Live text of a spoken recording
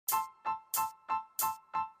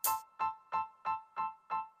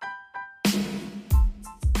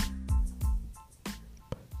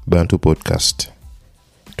Bantu podcast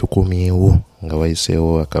tukomyewo nga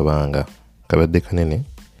wayiseewo akabanga kabadde kanene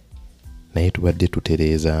naye tubadde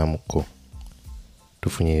tutereezaamuko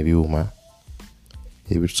tufunye ebyuma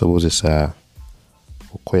ebitusobozesa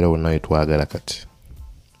okukolera wonna we twagala kati.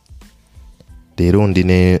 Leero ndi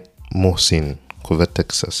ne Mohsin kuva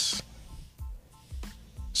Texas.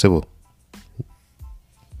 Sebo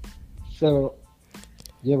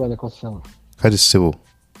yebaleko sawa kati Sebo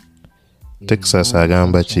Texas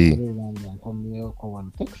agamba ki?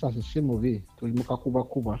 Texas si mubi, tuli mu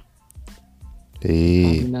kakubakuba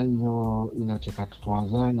nanyo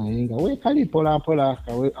kyekatutwaza naye nga weekali mpolampola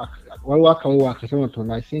waliwo akawewo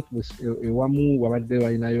akatonotono. I think ewamu wabadde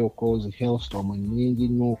balinayo kozi hailstorm nnyingi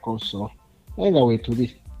nnyo so naye nga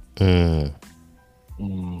weetuli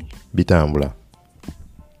bitambula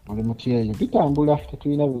oli mutyeyo bitambula,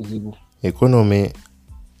 tetulina buzibu. Economy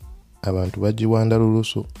abantu bagiwanda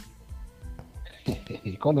lulusu.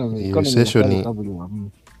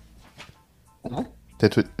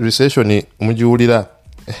 Recession mugiwulira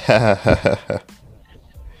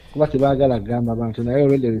kuba tebaagala kugamba abantu naye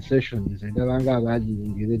olwedde recession ndabanga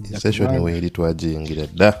abagiyingira edda. Recession weeri twagiyingira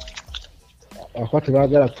dda kuba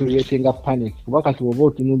tebaagala kuleetinga panic kuba kati oba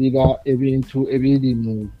otunulira ebintu ebiri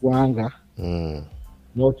mu ggwanga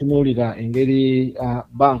n'otunuulira engeri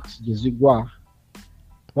banks gye zigwa.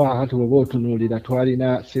 Kati oba otunuulira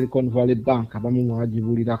twalina Silicon Valley Bank abamu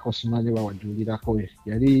mwagibulirako simanyi bawajulirako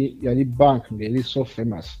yali bank ng'eri so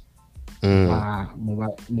famous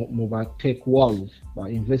mu ba tech world ba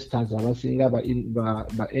investors abasinga ba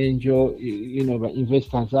angel ba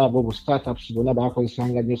investors abo bu startups bonna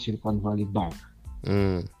bakozesanga nnyo Silicon Valley Bank.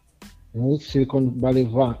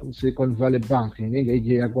 Silicon Valley Bank engeri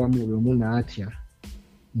gye yagwamu lumu n'atya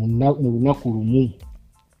mu lunaku lumu.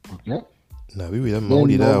 Okay, nabiwira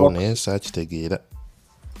mawulire awo naye saakitegeera.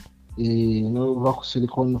 N'ova ku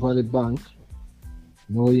Silicon Valley Bank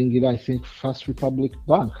n'oyingira I think First Republic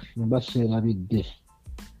Bank ne baseerabidde.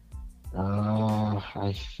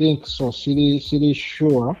 I think so, siri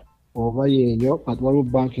sure oba yeeyo kati waliwo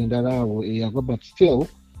bank endala awo eyagwa but still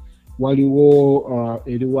waliwo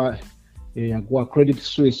eriwa eyagwa Credit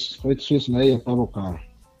Suisse naye yatabuka.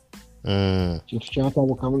 Kintu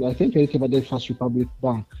kyatabuka. I think erikebadde First Republic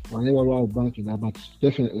Bank naye waliwo bank endala but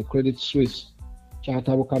definitely Credit Suisse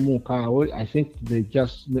kyatabukamu kaawo. I think they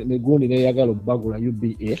just negundi neyagala obbagula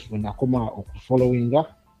UBA wenakoma okufollowinga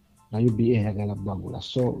na UBA yagala bbagula.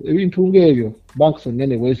 So ebintu ng'ebyo banks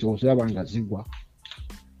ennene bwezi oziraba nga zigwa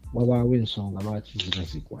wabaawo ensonga lwaki ziba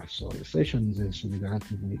zigwa. So recession nze nsubira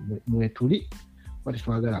nti mwetuli bati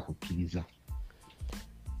twagala kukkiriza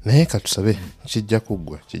naye katusabe kijja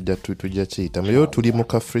kuggwa tujja kiyita muyo. Tuli mu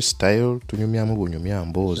ka freestyle tunyumyamu bunyumya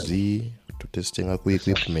mboozi tutestinga ku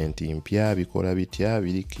equipment mpya bikola bitya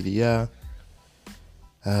birikiriya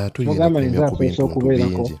tulina ku bintu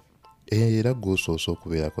bingi era gw'osoosa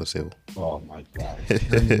okubeerako Sebo. Oh my God.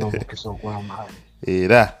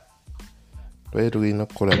 Era twali tulina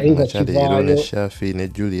okukola kumakyaleero ne Shafi ne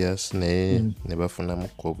Julius ne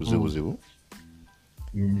bafunamuko obuzibuzibu.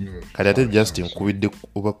 Kati ate just nkubidde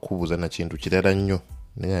oba kubuuza na kintu kirala nnyo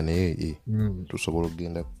naye tusobola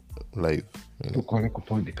okugenda live tukole ku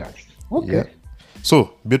podcast. Okay. Yeah. So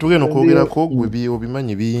bye tugenda okwogerako gwe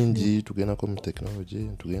obimanyi bingi. Tugendako mu technology,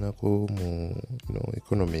 tugendako mu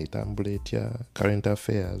economy etambula etya, current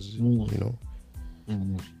affairs,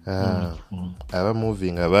 aba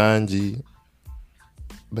moving abangi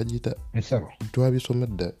bagita twabisoma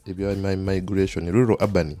dda ebya migration rural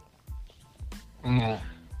urban.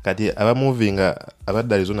 Kati aba moving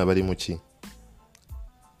abadde Arizona bali mu ki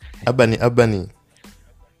urban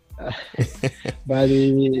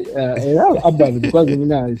bali era abali because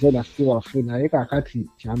mina Arizona siwafuna naye kakati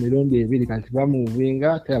kya mirundi ebiri kati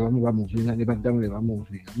bamuvinga ate abamu bamuvinga ne baddamu ne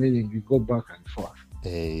bamuvinga meaning we go back and forth.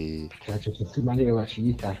 Kakyo kisimanye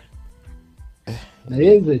bakiyita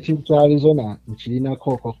naye nze ekintu kya Arizona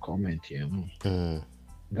nkirinako comment emu.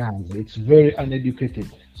 Guys, it's very uneducated,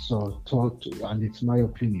 so and it's my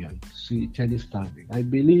opinion. See, standing. I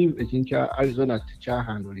believe ekintu Arizona teacher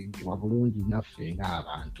handling wabulungi naffe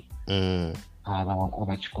ng'abantu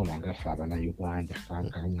abakikola ngaffe abana Uganda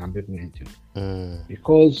kangambe bwentyo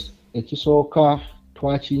because ekisooka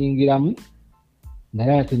twakiyingiramu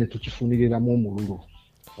naye ate ne tukifuniriramu omululu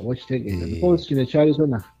oba kitegeeza because kino ekya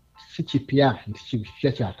Arizona si kipya nti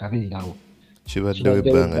kipya kyakabeerawo kibaddewo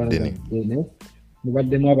ebbanga ddene.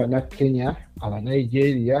 Mubaddemu Abannakenya,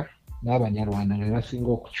 Abanigeria n'Abanyarwanda be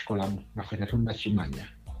basinga okukikolamu naffe tetunnakimanya.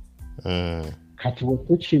 Kati bwe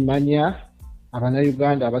tukimanya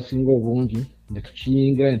Abannayuganda abasinga obungi ne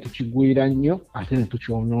tukiyingira ne tukigwira nnyo ate ne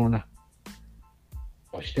tukyonoona.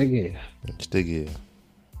 Okitegeera? Nkitegeera.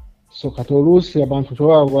 so kati oluusi abantu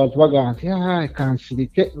bagamba nti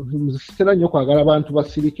kansirike sitera nnyo kwagala abantu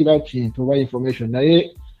basirikira kintu oba information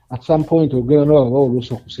naye at some point ogera n'oba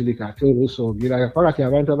oluusi okusirika ate oluusi ogira pakati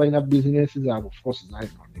abantu abalina bizinesi zaabwe of course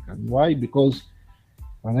zayononeka. Why? Because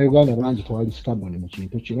Bannayuganda bangi twali stubborn mu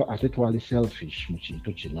kintu kino ate twali selfish mu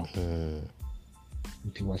kintu kino.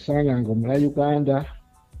 Nti wasanga nga Omulayuganda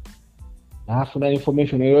n'afuna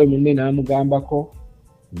information eyo munne n'amugambako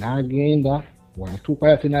n'agenda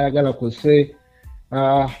watuukayo ate n'ayagala kozese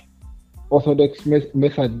orthodox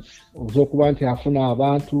methods z'okuba nti afuna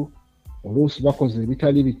abantu oluusi bakoze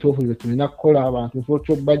ebitali bituufu bye tulina kukola abantu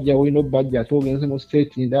fotyo bajja olina obbajja ate ogenze mu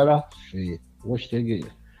state ndala oba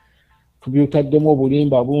okitegeera tubyutaddemu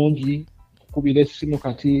obulimba bungi kukubira essimu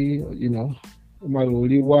kati omala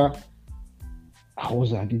oliwa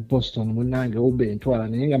awoza ndi Boston munnange oba entwala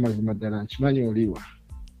naye nga mazima ddala nkimanyi oliwa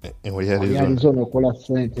Arizona okola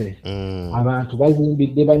ssente abantu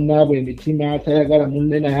bazimbidde bannaabwe emitima atayagala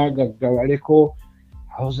munne naye agaggawaleko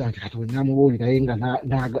awoza nti kati wenamubuuliraye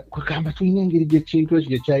nga kwegamba tulina engeri gyekintu ekyo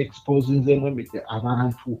gyekya exposinzemu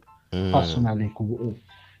abantu personally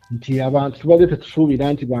nti abantu tubadde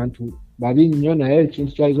tetusuubira nti bantu babi nnyo naye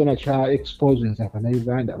ekintu kya Arizona kya exposinze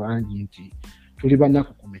Abannayuganda bangi nti tuli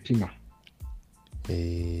bannaku ku mitima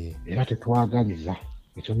era tetwagaliza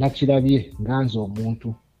ekyo nakirabye nganze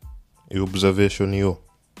omuntu observation yo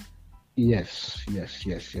yes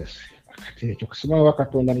kati ekyo kusimawo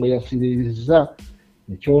Katonda mwe yasiririza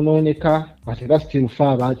nekyonooneka batera still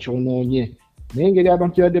fa abakyonoonye naye engeri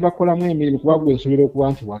abantu gyebadde bakolamu emirimu kuba gwe nsobola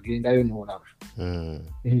okuba nti wagendayo n'olaba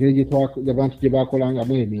engeri abantu gye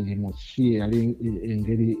bakolangamu emirimu si yali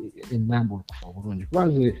engeri ennambulukufu obulungi kuba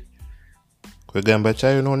nze kwegamba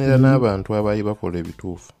kyayonoonera n'abantu abaali bakola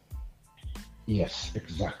ebituufu. Yes,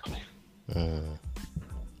 exactly.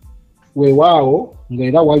 Weewaawo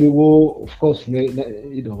ng'era waliwo of course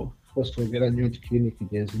twogera nnyo nti kiriniki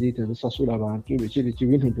gyeziri tezisasula abantu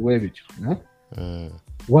bintu nti weebityo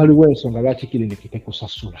waliwo ensonga lwaki kiriniki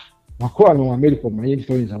tekusasula makuba mu America omanyi nti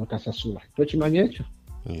toyinza butasasula tokimanyi ekyo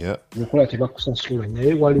okola tebakusasula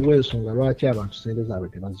naye waliwo ensonga lwaki abantu sente zaabwe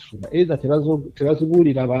tebazifuna either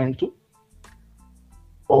tebazibuulira abantu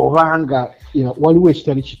obanga waliwo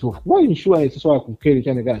ekitali kituufu kuba insurance esobola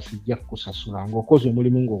kukeerekya negala sijja kukusasula ng'okoze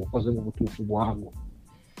omulimu ng'ogukoze mu butuufu bwagwo.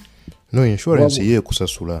 No, insurance ye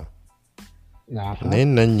kusasula naye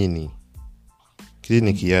nannyini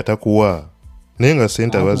kiriniki yatakuwa naye nga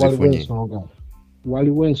sente abazifunye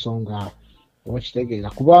waliwo ensonga okitegeera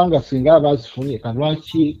kubanga singa abazifunye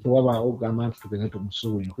kalwaki tewabaawo ogamba nti tugende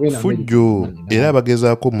tumusuubi fujjo era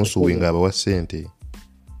abagezaako omusuubi ng'abawa sente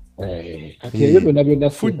kati ebyo byonna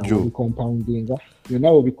byonna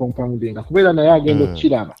obicompoundinga kubeera naye agenda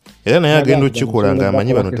okukiraba era naye agenda okukikola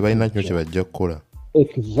ng'amanyi bano tebalina kino kye bajja kukola.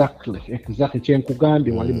 Exactly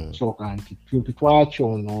kyenkugambye wali mu kusooka nti kintu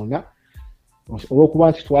twakyonoona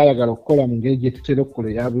olw'okuba nti twayagala okukola mu ngeri gye tutera okukola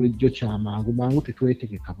eya bulijjo mangu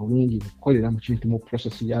tetwetegeka bulungi okukolera mu kintu mu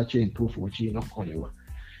process yakyo entuufu bwekirina okukolebwa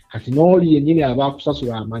kati n'oli yennyini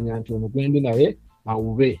abaakusasula amanya nti omugwendi naye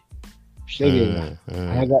awube kitegeera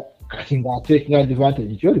kati ng'ateekinga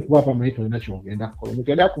advantage kyoli kuba pamanyi tolina kyogenda kukola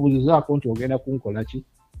mugenda akubuuzizaako nti ogenda kunkola ki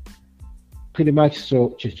pretty much so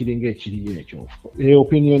kyekiringa ekiriyo ekyo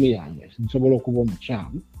opinion yange nsobola okuba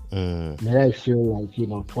omukyamu naye I feel like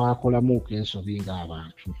twakolamuuko ensobi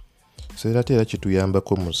ng'abantu so era te era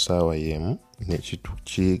kituyambako mu ssaawa y'emu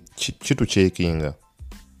kituceekinga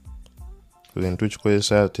bintu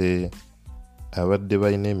kikozesa ate abadde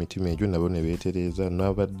balina emitima egyo nabo ne beetereeza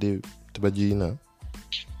n'abadde tebagirina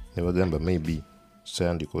ne bagamba maybe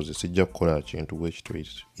sandikoze sijja kukola kintu bwe kityo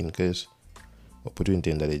in case opportunity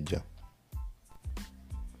endala ejja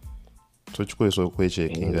so kikozesa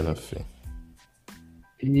okweceekinga naffe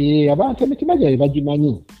abantu emitima gyabwe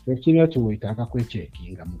bagimanyi ekirina kiweetaaga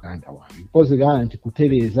kweceekinga muganda wange kozera nti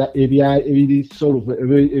kutereeza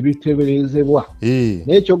ebiteberezebwa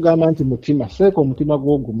naye ekyogamba nti mutima seeka omutima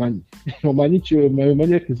gw'ogumanyi omanyi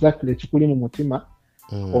exactly ekikuli mu mutima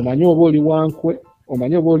omanyi oba oli wankwe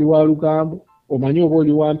omanyi oba oli wa lugambo omanyi oba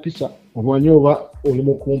oli wa mpisa omanyi oba oli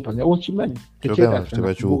mukumpanya okimanyi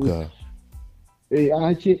tebakyuka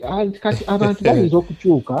kati abantu bayinza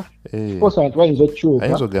okukyuka kosa abantu bayinza okukyuka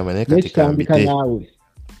nekitandika naawe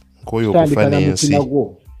kitandika na mutima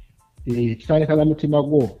gwo kitandika na mutima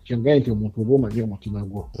gwo kyengaye nti omuntu oba omanyi omutima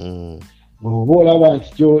gwo oba olaba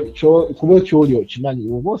nti kuba ekyoli okimanyi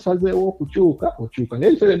oba osazeewo okukyuka okyuka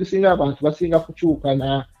naye ebiseera ebisinga abantu basinga kukyuka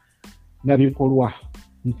na bikolwa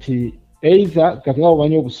nti either kati nga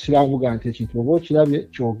omanyi obusiraamu ga nti ekintu oba okirabye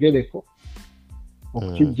kyogereko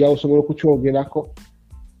okukijja osobola okukyogerako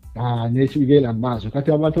n'ekigenda mu maaso kati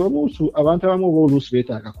abantu abamu b'oluusi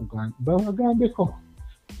beetaaga kugamba bawagambeko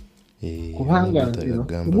kubanga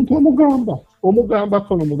omuntu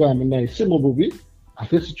omugambako n'omugamba naye si mu bubi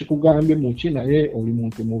ate si kikugambye mu ki naye oli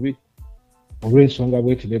muntu mubi olw'ensonga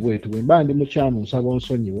bweti ne bwetu bwe mba ndi mukyamu nsaba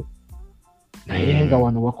onsonyiwe naye nga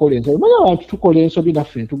wano wakola ensobi manya abantu tukola ensobi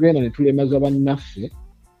naffe tugenda ne tulemaza bannaffe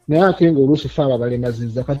naye ate ng'oluusi fe aba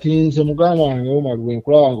balemazizza kati nze muganda wange omaluwe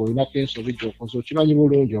nkulaba nga olinako ensobi gy'okoze okimanyi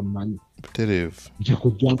bulungi omumanyi nja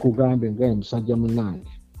kujja nkugambe nga musajja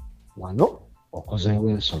munnange wano okozeewo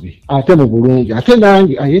ensobi ate mu bulungi ate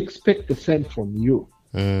nange I expect the same from you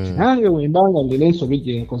nange wembanga ndina ensobi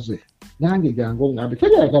gyenkoze nange jangu ongambe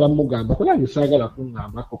tebyagala mugamba kulange saagala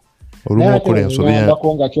kuŋŋambako olumu okola ensobi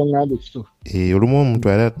nga kyongambe kituufu olumu omuntu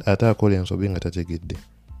ate akola ensobi nga tategedde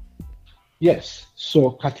yes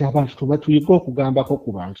so kati abantu tuba tuyiga okugambako ku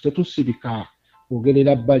bantu tetusirika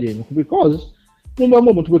kwogerera bbali eno because mubamu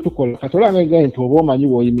omuntu bwe tukola kati olangaga nti oba omanyi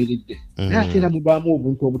w'oyimiridde naye ate era mubaamu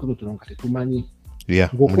obuntu obutonotono nga tetumanyi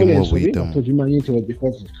ng'okola ensobi togimanyi nti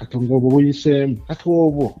ogikoze kati ng'obwo buyiseemu kati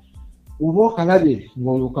obwo oba okalabye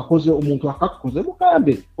ng'okakoze omuntu akakukoze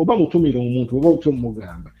mugambe oba mutumire omuntu oba otyo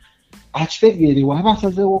mugamba akitegeere waba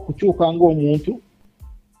asazeewo okukyuka ng'omuntu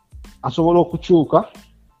asobola okukyuka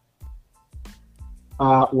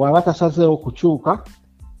waba tasazeewo okukyuka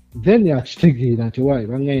then akitegeera nti waayi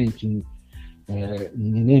bangaye nti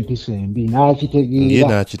nina empisa embi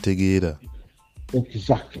n'akitegeera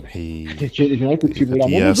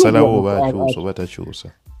yasalawo oba akyusa oba takyusa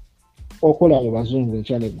okola mu bazungu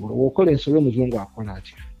enkya n'eggulu bw'okola ensobi omuzungu akola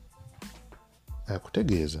atya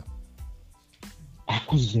akutegeeza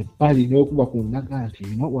akuza ebbali n'okuba ku naga nti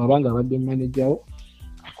ino wabanga abadde mmanejjawo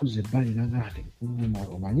akuza ebbali naga nti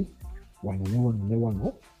omanyi wano ne wano ne wano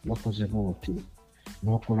wakoze booti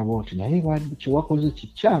n'okola booti naye kyewakoze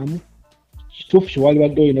kikyamu kituufu kyewali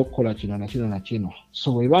badde olina okukola kino na kino na kino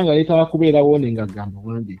so webanga leetaba kubeerawo ne nga gamba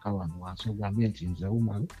wandiika wano wansi ogambye nti nze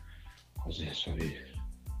umalo koze ensobi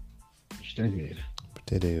kitegeera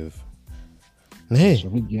butereevu naye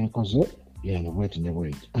ensobi gyenkoze yeno bweti ne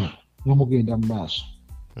bweti n'omugenda mu maaso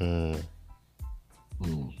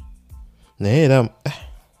naye era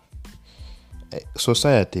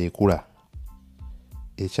society ekula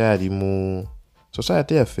ekyali mu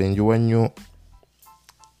society yaffe enjuwa nnyo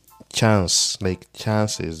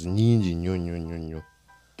chances nyingi nnyo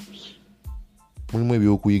mulimu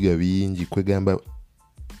ebyokuyiga bingi kwegamba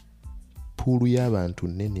puulu y'abantu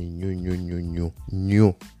nnene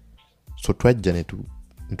nnyo so twajja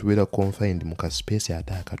netubeera confined mu kaspace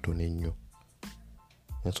ate akatono ennyo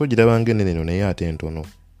enso girabanga ennene eno naye ate entono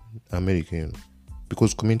America eno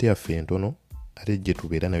because community yaffe entono ate gye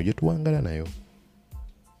tubeera nayo gye tuwangala nayo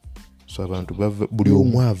so abantu buli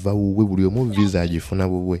omu ava wuwe buli omu visa agifuna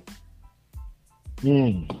bubwe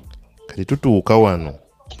kati tutuuka wano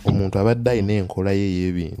omuntu abadde alina enkola ye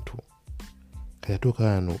ey'ebintu kati atuuka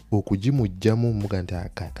wano okugimugjamu muga nti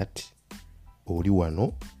akakati oli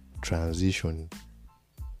wano transition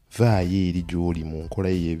vaayo eri gy'oli mu nkola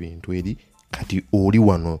ye y'ebintu eri kati oli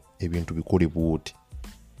wano ebintu bikole bwoti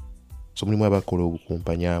so mulimu abakola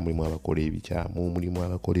obukumpanya mulimu abakola ebikyamu mulimu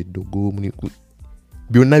abakola eddogo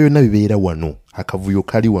byonna bibeera wano akavuyo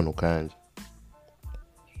kali wano kangi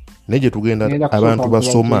naye gye tugenda abantu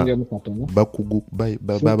basoma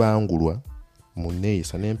babangulwa mu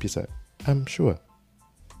nneeyisa n'empisa I'm sure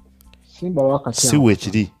si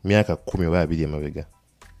weekiri myaka 10 oba 20 emabega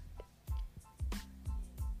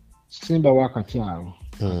simba wakakyalo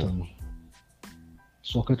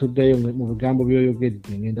sooka tuddeyo mu bigambo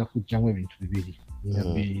by'oyogedde ngenda kujjamu ebintu bibiri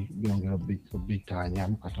byongera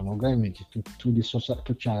obitaanyamu katono ogambye nti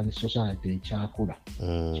tukyali society ekyakula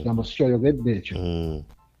kigambo si kyoyogedde ekyo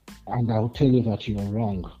and I will tell you that you're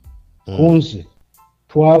wrong kunze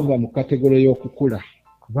twava mu kategore y'okukula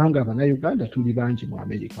kubanga abannayuganda tuli bangi mu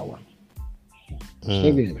Amerika wano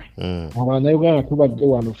kitegeera abannayuganda tubadde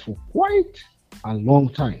wano for quite a long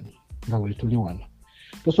time nga bwe tuli wano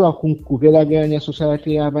tosobola kugeraganya society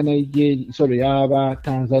y'aba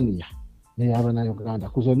Tanzania n'ey'abannayuganda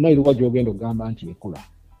kuzonna eriwa gy'ogenda okugamba nti ekula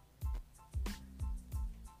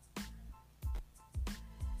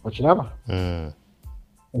okiraba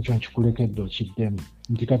ekyo nkikulekedde okiddemu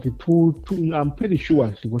nti kati I'm pretty sure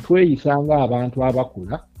nti bwe tweyisa ng'abantu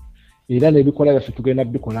abakula era n'ebikola byaffe tugenda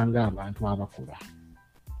bikola ng'abantu abakula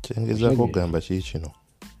kyengezaako okugamba kiri kino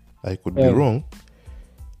I could be wrong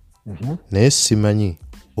naye simanyi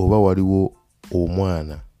oba waliwo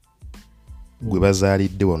omwana gwe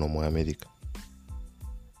bazaalidde wano mu Amerika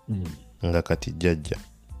nga kati jjajja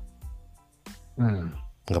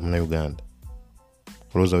nga munnayuganda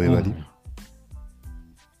olowooza we bali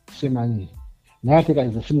simanyi Nate kati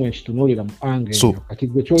zasimu ekitunulira mu ange eyo kati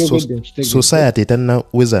gwe kyologedde nkitegedde society etanna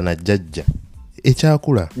weza na jjajja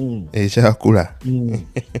ekyakula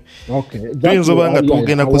tuyinza oba nga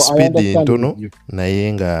tugenda ku speedi ntono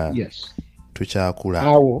naye nga tukyakula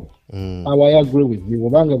awo I agree with you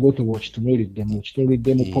obanga bwoto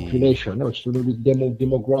bwokitunuulidde mu population okitunuulidde mu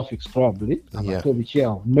demographics probably abato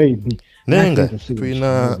bikyawo maybe naye nga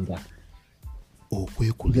tulina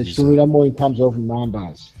okwekulirizaamu in terms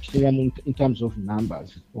of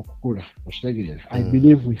numbers okukula okitegeera I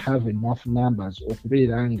believe we have enough numbers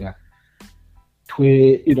okubeera nga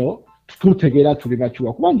tutegeera tuli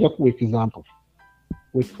bakiwa kuba nja kuwa example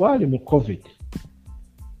wetwali mu covid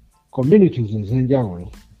communities ez'enjawulo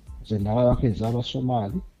zenalabako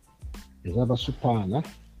ez'Abasomali ez'Abasupaana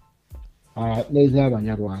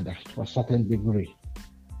n'ez'Abanyarwanda to a certain degree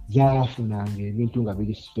zaafunanga ebintu nga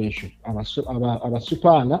biri special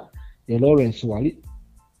Abasupaana Lawrence wali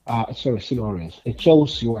si Lawrence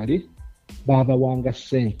Chelsea wali baabawanga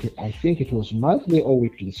sente I think it was monthly or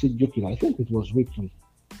weekly sijjukira I think it was weekly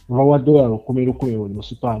bawa $10 buli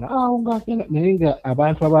Musupaana naye nga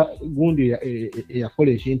abantu gundi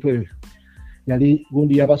eyakola ekintu ebyo yali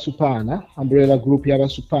gundi y'Abasupaana umbrella group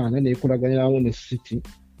y'Abasupaana neekolaganyiramu ne city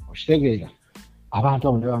okitegeera abantu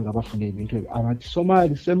abo nebanga bafuna ebintu ebyo abantu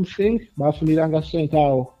Somali same thing bafuniranga sente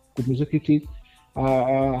awo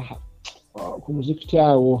ku muzikiti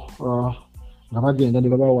awo nga bagenda ne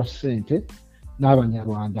babawa sente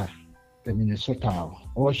n'Abanyarwanda Minnesota awo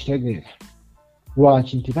okitegeera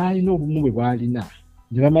lwaki nti baalina obumu bwe bwalina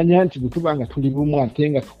ne bamanya nti bwe tuba nga tuli bumu ate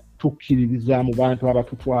nga tukkiririza mu bantu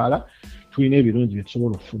abatutwala tulina ebirungi bye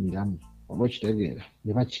tusobola okufuniramu oba okitegeera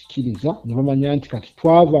ne bakikkiriza ne bamanya nti kati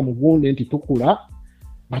twava mu gunde nti tukula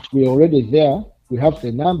but we are already there we have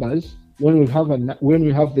the numbers when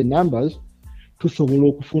we have the numbers tusobola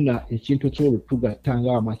okufuna ekintu ekyobola okutugattanga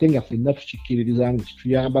awamu ate nga ffenna tukikkiririza nga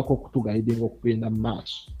kituyambako okutugayidinga okugenda mu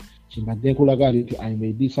maaso kimbadde nkulaga nti I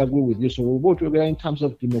may disagree with you so we'll go together in terms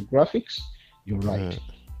of demographics you're right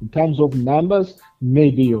in terms of numbers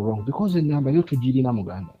maybe you're wrong because enamba yo tugirina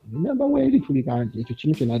muganda enamba weeri tuli kanti ekyo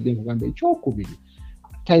kimu kyenadde nkugamba ekyokubiri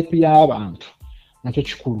type y'abantu nakyo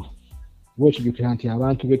kikulu bwekijjukira nti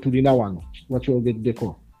abantu be tulina wano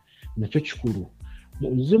wakyogeddeko nakyo kikulu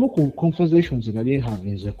zimu ku conversations nali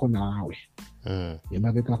havinzeko naawe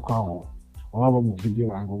emabegakawo oba mu video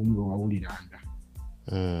wange obumu bwe wawuliranga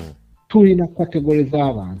tulina kategori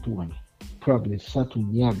z'abantu wano probably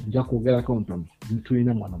 3 nja kwogerako ntono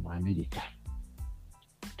tulina wano mu America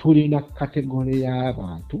tulina kategori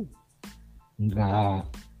y'abantu nga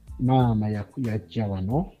maama yajja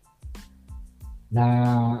wano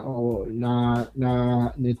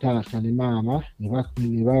ne taata ne maama ne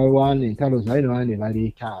balwana entalo zaali nebaana ne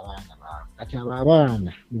baleeta abaana baabwe kati abo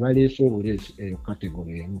abaana ne baleesa obulezi eyo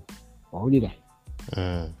kategori emu owulira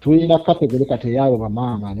tulina kategori kati eyabo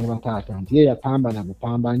bamaama ne bataata nti ye yapambana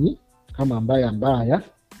bupambanyi kama mbaya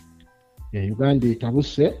Uganda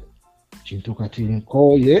etabuse kintu kati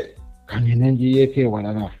nkooye kanyine njiyeeko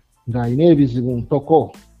ewalala ng'alina ebizibu ntoko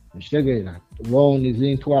ekitegeera looni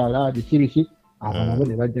zintwala biki abo nabo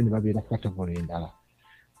ne bajja ne babeera kategori endala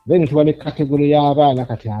then tuba ne kategori y'abaana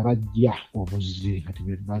kati abajja obuzi kati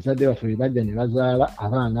bazadde baffe be bajja ne bazaala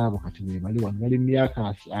abaana abo kati be bali wano bali mu myaka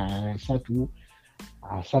 31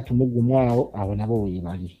 awo abo nabo we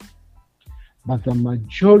bali but the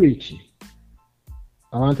majority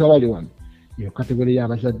abantu abali wano iyo kategori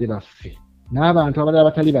y'abazadde baffe n'abantu abalala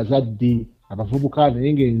batali bazadde abavubuka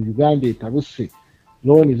naye ng'Uganda etabuse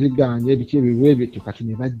looni ziganye biki ebyo kati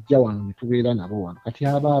ne bajja wano ne tubeera nabo wano kati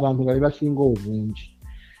abantu nga bebasinga obungi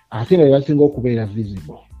ate nga bebasinga okubeera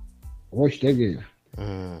visible oba okitegeera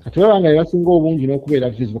kati baba nga bebasinga obungi n'okubeera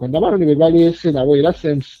visible kati nabaano ne bebaleese nabo era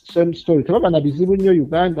same story tebaba na bizibu nnyo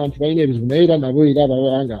Uganda nti balina ebizibu naye era nabo era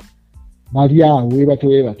babanga bali awo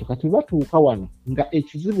webato kati batuuka wano nga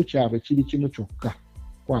ekizibu kyabwe kiri kimu kyokka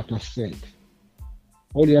kwata ssente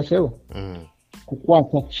olira sebo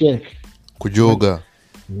kukwata check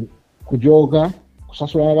kujooga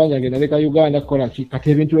kusasula amabanja agenda leka Uganda kukola kati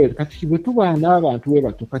ebintu ebyo kati bwe tuba n'abantu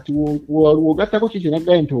webato kati wogattako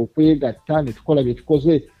kikinagaye nti okwegatta ne tukola bye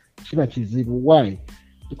tukoze kiba kizibu why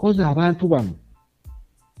because abantu bano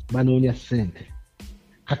banoonya ssente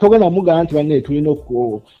katogenda mugamba nti banne tulina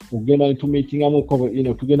okugenda to meeting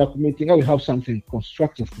tugenda ku meeting we have something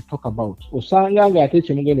constructive to talk about osanga nga ate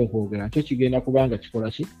kyemugenda okwogera nakyo kigenda kubanga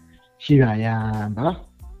kikola kibayamba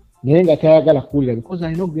naye nga tayagala kuwulira because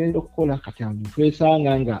alina okugenda okukola kati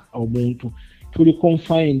twesanga nga omuntu tuli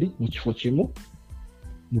confined mu kifo kimu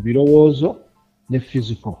mu birowoozo ne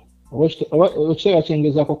physical okiseera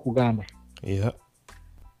kyengezaako kugamba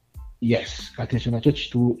yes kati ekyo nakyo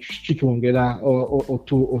kitwongera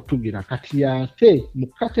otugira kati ate mu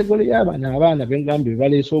kategori y'abaana bengambye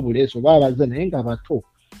baleese obuleeso babaze naye nga bato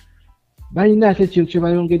balina ate ekintu kye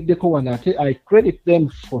bayongeddeko wano ate I credit them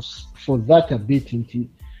for that a bit nti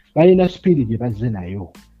balina speed gye bazze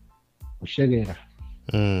nayo oshegera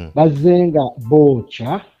bazze nga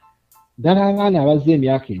bookya ddala abaana abazze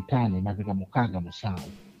emyaka 5 emabega 6-7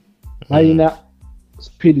 balina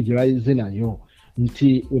speed gye bazze nayo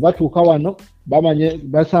nti we batuuka wano bamanye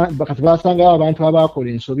kati basangawo abantu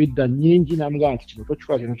abakola ensobi dda nnyingi namugamba nti kino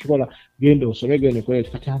tokikola genda osobe genda kola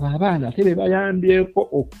kati abo abaana ate be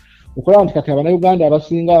bayambyeko okulaba nti kati Abannayuganda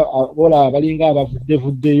abasinga bola abalinga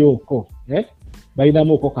abavuddevuddeyooko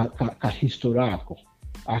balinamu oko ka history ako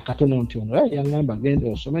akatono nti ono yaŋŋamba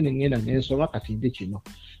genda osome ne ŋŋenda n'ensoma kati ndi kino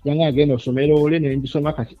yaŋŋamba agenda osomera ole ne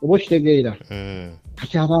ngisoma kati oba okitegeera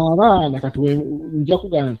kati abo abaana kati nja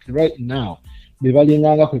kugamba nti right now be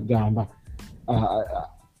balinganga kwegamba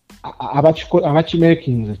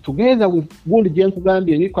abakimakinze together with gundi gye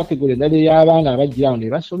nkugambye eri kategori endala ey'abaana abajjira wano ne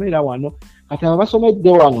basomera wano kati abo basomedde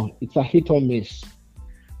wano it's a hit or miss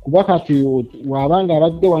kuba kati wabanga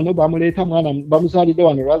abadde wano bamuleeta mwana bamuzaalidde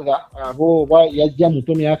wano rather abo yajja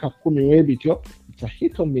muto myaka 10 webityo it's a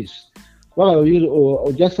hit or miss kuba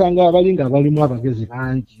ojasanga abalinga abalimu abagezi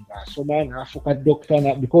bangi ng'asoma n'afuuka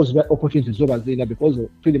doctor because opportunities zo bazirina because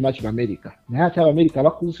pretty much America naye ate America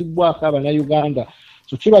bakuzibwako Abannayuganda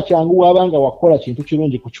so kiba kyangu wabanga wakola kintu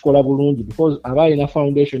kirungi kukikola bulungi because aba alina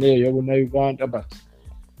foundation eyo y'Obannayuganda but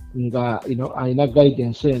nga alina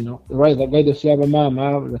guidance eno right the guidance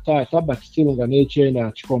y'abamaama bataata but still nga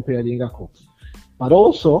n'ekyenda kikomparingako but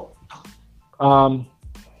also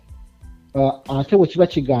ate bwe kiba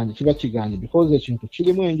kiganye because ekintu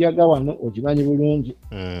kirimu enjaga wano ogimanyi bulungi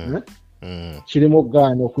kirimu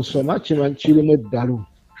ogaana okusoma kirimu eddalu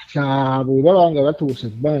kyabwe babanga batuuse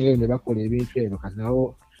ebbanga eyo ne bakola ebintu ebyo kati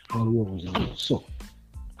nawo waliwo obuzibu so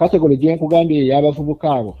kategori gye nkugambye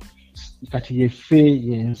ey'abavubuka abo kati yeffe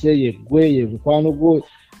yenze yeggwe yebukwano gwo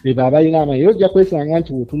beba abalina amanyi ojja kwesanga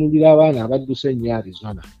nti bw'otunuulira abaana abadduse ennyo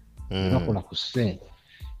Arizona bakola ku ssente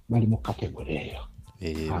bali mu kategori eyo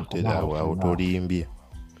awo tolimbye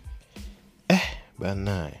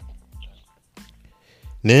banaye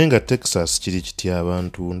naye nga Texas kiri kitya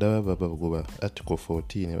abantu ndaba bagoba article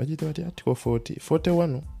 14 bagita bati article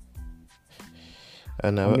 41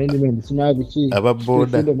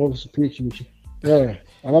 ababoda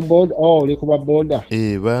ababoda olikuba boda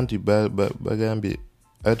banti bagambye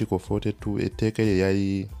article 42 etteeka eryo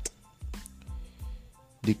yali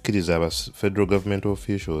likkiriza aba federal government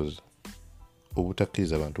officials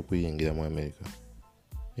obutakkiriza abantu kuyingira mu America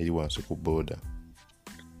eri wansi ku border.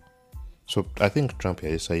 So I think Trump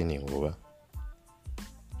yali signing over.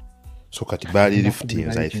 So kati bali lifting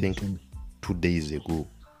I think 2 days ago.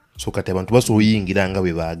 So kati abantu basoyingira nga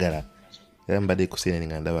bwe baagala. Mbadde kusene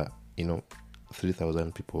ngandaba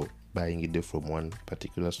 3,000 people buying it from one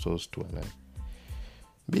particular source to another.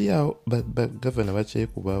 But governor bache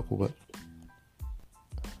kuba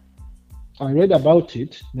I read about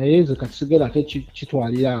it. Naye katigera ke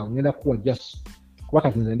kitwalira ngenda kuwa just kuba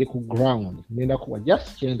kati nze ndi ku ground ngenda kuwa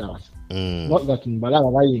just chenda. Not that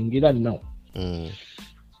mbalaba bayingira no.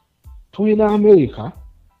 Tuyina America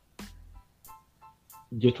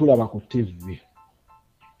gye tulaba ku TV.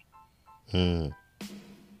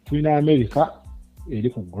 Tuyina America eri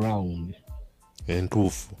ku ground.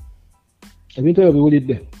 Entuufu. Ebintu ebyo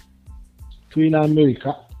biwulidde. Tuyina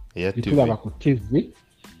America gye tulaba ku TV.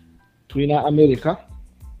 Tuyina America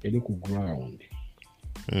eri ku ground.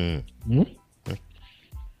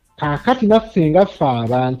 Kakati naffe nga ffe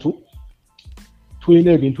abantu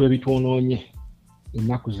tuyina ebintu ebitwonoonye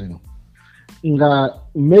ennaku zino nga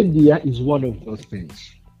media is one of those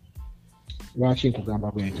things. Lwaki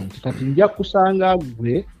nkugamba bwentyo nti kati nja kusanga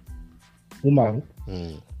gwe Umaru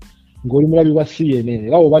ng'oli mulabi wa CNN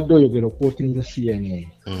era obadde oyogera okwotinza CNN.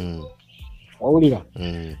 Owulira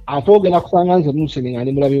ate ogenda kusanga nze Museni nga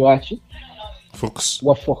ndi mulabi waki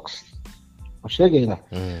wa Fox oshegera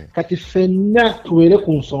kati ffenna tubeere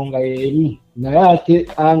ku nsonga eri naye ate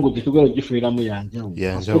ango gye tugenda ogifuiramu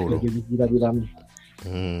yanjawulo gebigirabiramu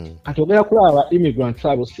kati ogenda kulaba immigrants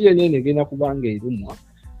abo CNN egenda kubanga erumwa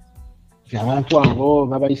abantu abo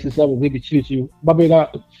babayisisa bubi biki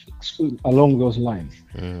babeera along those lines.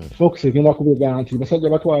 Fox egenda kubigamba nti basajja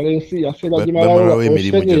batwala ensi yaffe bagimalawo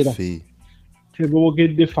emirimu gyaffe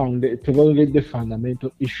tebogedde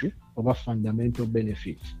fundamental issue oba fundamental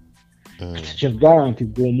benefit. Kyegamba nti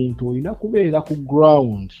gwe omuntu olina kubeera ku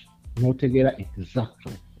ground n'otegeera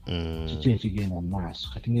exactly kiki ekigenda mu maaso.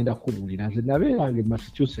 Kati ngenda kubuulira nze nabeeranga e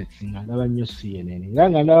Massachusetts nga ndaba nnyo CNN era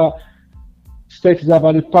nga ndaba states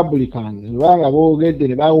z'aba Republicans banga boogedde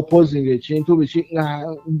ne opposing ekintu biki nga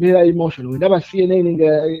mbeera emotional ndaba CNN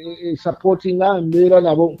nga supporting nga mbeera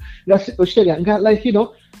nabo nga like you know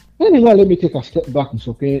anyway let me take a step back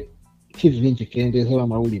nsoke TV nkikendeeza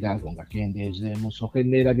amawulire ago nga kendeezeemu nsoke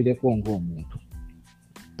neerabireko ng'omuntu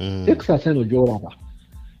Texas eno gy'olaba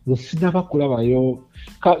sinaba kulabayo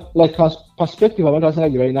like perspective abantu abasinga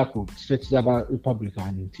gye balina ku states z'aba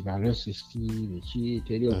Republican nti ba racist biki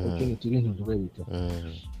teri opportunity bintu bwebito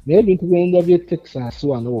naye ebintu byendabye Texas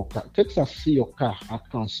wano wokka Texas si yokka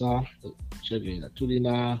Arkansas kyebeera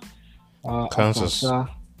tulina Arkansas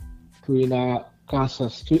tulina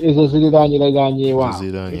Kansas ezo ziriraanyeewo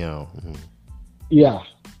yeah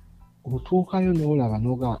otuukayo n'olaba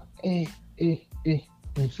n'oga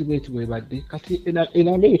ensi bweti bwebadde kati en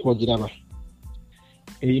America ogiraba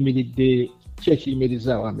eyimiridde ki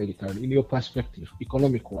ekiyimirizaawo America in your perspective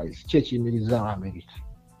economic wise ki ekiyimirizaawo America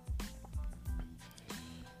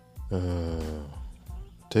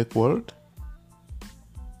Tech world?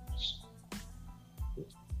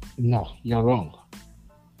 No, you're wrong.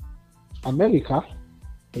 America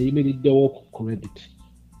eyimiriddewo ku credit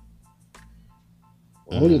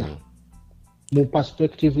olina mu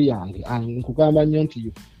perspective yange nkugamba nnyo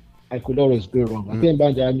nti I could always be wrong ate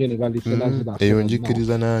mbanja nnyo ne balisenazi eyo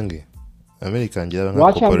njikiriza nange America njiraba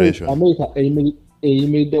nga corporation America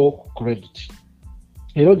eyimiriddewo ku credit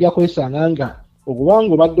era ojja kwesanga nga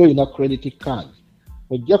okubanga obadde olina credit card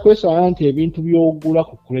ojja kwesanga nti ebintu by'ogula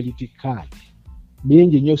ku credit card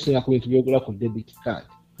bingi nnyo okusinga ku bintu by'ogula ku debit card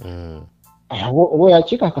oba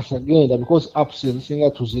yakikakasa genda because apps ezisinga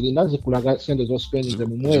tuzirina zikulaga sente z'ospendize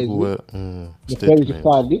mu mwezi mu credit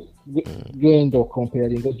card genda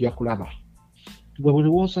ocomparing ojja kulaba gwe buli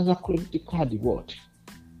w'osaza credit card bwoti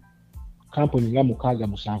kampuni nga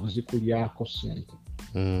 6-7 zikulyako sente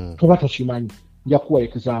toba tokimanyi nja kuwa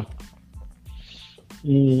example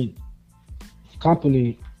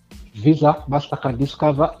company Visa, Mastercard,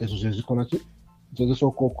 Discover ezo zezikola ki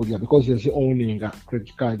zezisooka okulya because zezi-owninga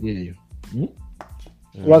credit card eyo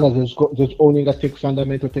rather zezi-owninga tech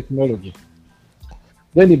fundamental technology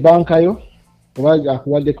then banka yo oba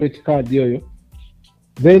akuwadde credit card yoyo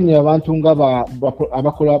then abantu nga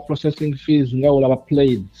abakola processing fees nga olaba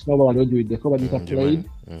played sinoba waliojuwiddeko bagita played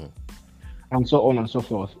and so on and so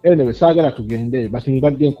forth anyway saagala tugende but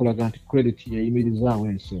mbadde nkulaga nti credit yeyimirizaawo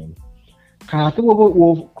ensi eno kati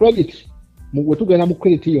credit bwe tugenda mu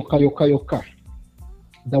credit yokka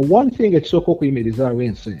the one thing ekisooka okuyimirizaawo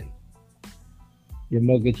ensi eno ye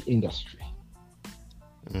mortgage industry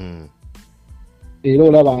era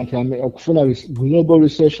olaba nti okufuna global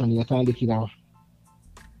recession yatandikira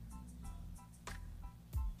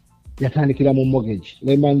mu mortgage.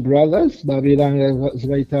 Lehman Brothers babeeranga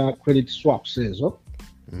zibayita credit swaps ezo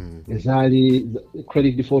ezaali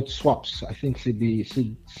credit default swaps, I think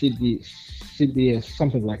CDS,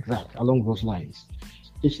 something like that along those lines.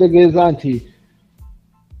 Ekitegeeza nti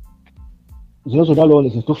zino zonna looni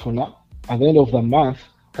zetufuna at the end of the month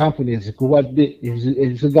company ezikuwadde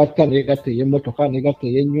ezigatta negatta ey'emmotoka negatta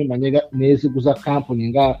ey'ennyumba neziguza company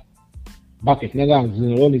nga bucket nga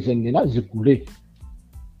zino looni zennina zigule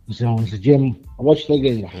nzijemu oba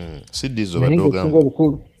kitegeera CDs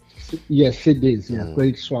obadde yes, CDs, yeah,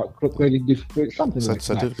 credit swap, credit something like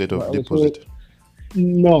certificate that. of deposit.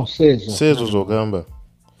 No, sezo zogamba.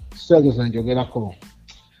 Sezo njogerako.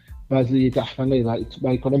 Baziyita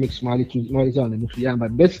by economics mali zane mutuyamba.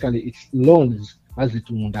 Basically, it's loans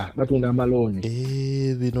bazitunda. Batunda amaloni.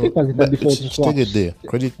 Bino.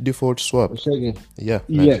 Credit default swap. Yeah,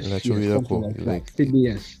 yes, like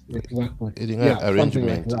CDS. Exactly. Yeah,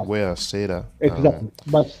 arrangement like where Sarah. Exactly.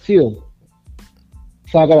 But still,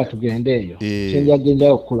 saagala tugendeeyo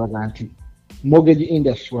kyenjagendayo okulaga nti mortgage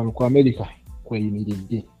industry wano ku America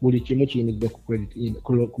kweyimiridde buli kimu kiyimiridde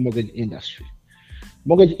ku mortgage industry.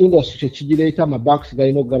 Mortgage industry kyekigireeta amabanks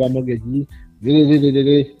galina okugaba mortgage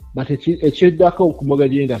but ekyeddako ku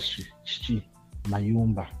mortgage industry kiki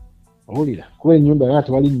mayumba owulira kuba ennyumba era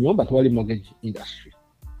tewali nnyumba tewali mortgage industry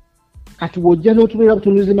kati bw'ojja n'otubeera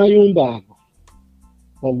butunuzi mayumba ago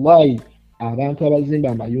wallahi abantu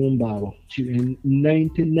abazimba amayumba abo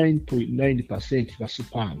 99.9%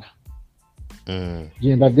 basipaana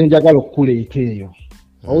gye mbadde njagala okukuleeta eyo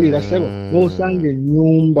owulira sebo n'osanga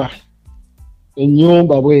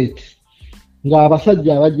ennyumba bweti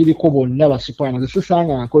ng'abasajja abagiriko bonna basipaana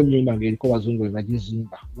zesisangako ennyumba ng'eriko bazungu be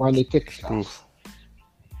bagizimba wane Texas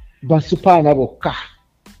basipaana bokka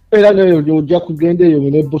era nayo ojja kugenda eyo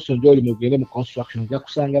ne Boston gy'oli mugende mu construction ojja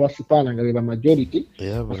kusanga basipaana nga be ba majority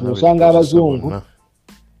osanga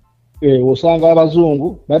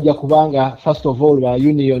abazungu bajja kubanga first of all ba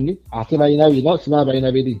union ate balina bino sibaba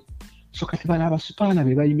balina biri So kati bano abasupaana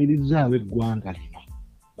be bayimirizaawo eggwanga lino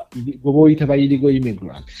gwe boyita ba illegal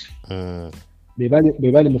immigrants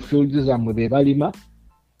be bali mu fields zammwe be balima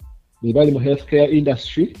be bali mu healthcare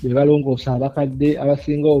industry be balongoosa abakadde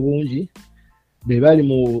abasinga obungi be bali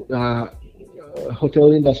mu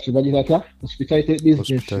hotel industry bagirata hospitality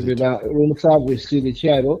business be ba room service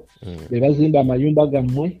bekyalo be bazimba amayumba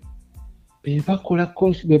gammwe be bakola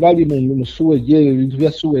be bali mu sewage ebintu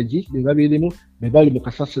bya sewage be babirimu be bali mu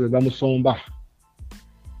kasasiro be bamusomba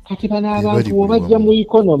kati bano abantu obajja mu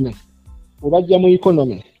economy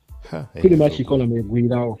pretty much economy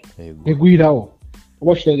egwirawo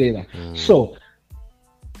oba kitegeera so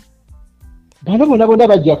bano bonna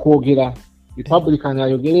bajja kwogera Republican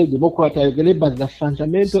ayogere Democrat ayogere but the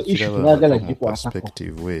fundamental issue bagala gikwatako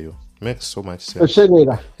makes so much sense.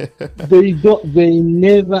 They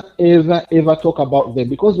never ever talk about them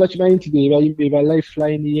because what you mean they were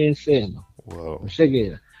lifeline yenseno. Wow.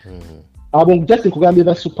 Shegera. Abo just kugambe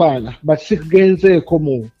basupana but sigenze ko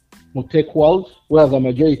mu tech world where the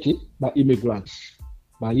majority ba immigrants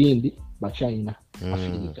ba Hindi ba China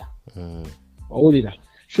Africa. Olira.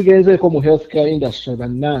 Sigenze ko mu healthcare industry ba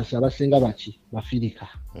nurse abasinga baki bafirika.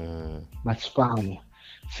 Basupana.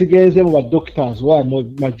 Sigenze mu doctors where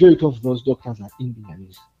majority of those doctors are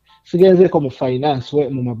Indians. Sigenze ko mu finance where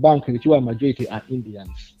mu bank which majority are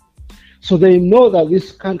Indians. So they know that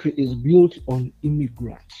this country is built on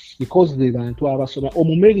immigrants because they want to have a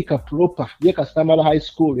America proper. Ye customer high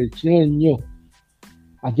school echenyo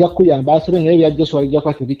ajja kuyamba asome n'ebya Joshua ajja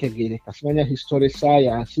kwate bitegeereka simanya history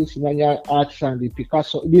science simanya arts and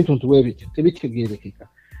Picasso bintu ntwebite tebitegeerekeka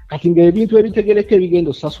kati ng'ebintu ebitegeereka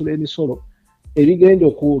ebigendo sasula emisolo ebigenda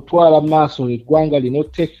okutwala maaso eggwanga lino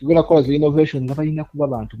tekigenda kukola zi innovation nga balina kuba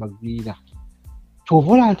bantu bagwira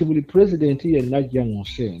kyovola nti buli president yenna ajja mu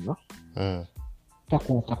nsi eno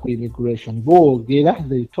takwata ku immigration boogera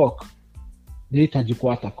they talk naye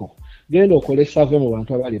tagikwatako genda okola survey mu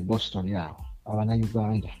bantu abali Boston yawo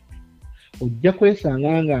abannayuganda ojja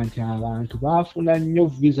kwesanganga nti abantu baafuna nnyo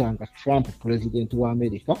visa nga Trump president wa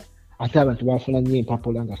America ate abantu baafuna nnyo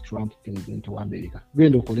empapula nga Trump president wa America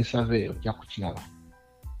genda okola survey ojja kukiraba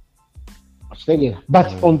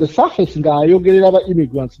but on the surface ng'ayogerera aba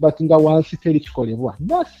immigrants but nga wansi teri kikolebwa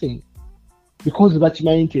nothing because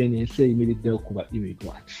bakimanyi nti ensi eyimiriddewo kuba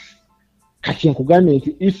immigrants kati nkugambye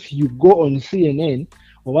nti if you go on CNN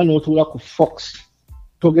oba n'otuula ku Fox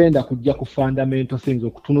togenda kujja ku fundamental things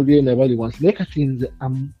okutunulira ne bali wansi naye kati nze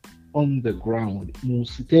on the ground mu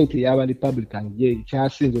state y'aba Republican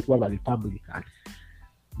kyasinze okuba ba Republican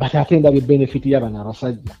but ate ndabye benefit y'abana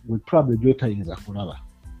abasajja we probably gyotayinza kulaba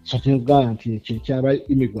so kyengamba nti kyaba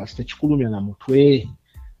immigrants tekikulumya na mutwe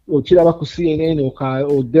okiraba ku CNN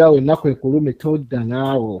oddawo ennaku ekulume todda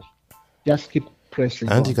naawo just keep pressing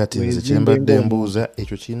anti kati nze kyembadde mbuuza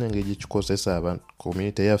ekyo kirina engeri kikozesa abantu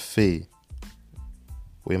community yaffe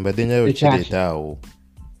wembadde nyayo kireeta awo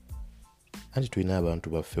anti tulina abantu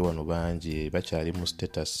baffe wano bangi bakyali mu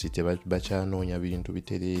status tebakyanoonya bintu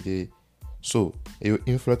bitereere so eyo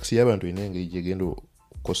influx y'abantu erina engeri gyegenda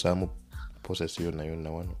okukosaamu process yonna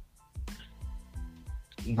yonna wano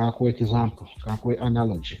ngakuwa example ngakuwa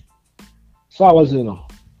analogy saawa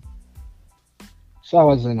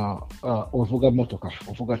zino ovuga motoka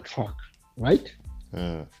ovuga truck right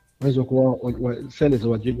weza okuba sente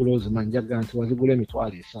zewagigula ozimanjaga nti wazigula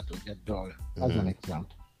 $3,000 ojja $1 as an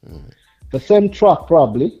example the same truck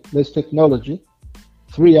probably this technology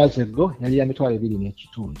 3 years ago yali ya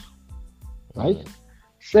 $2,200 right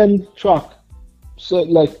same truck so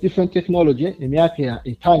like different technology emyaka ya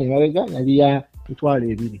 5 emabega yali ya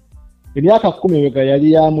 $2,000 emyaka 10 emabega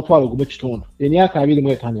yali ya $1,500 emyaka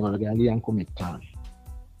 25 emabega yali ya $5,000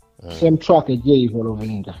 same truck ejja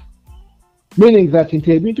evolvinga meaning that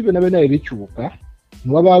nti ebintu byonna byonna ebikyuka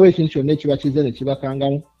niwabaawo ekintu kyonna ekiba kize ne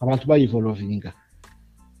kibakangamu abantu baevolvinga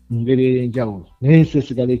mu ngeri ey'enjawulo naye ensi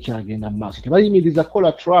esigala ekyagenda mu maaso tebayimiriza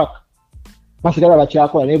kukola truck basigala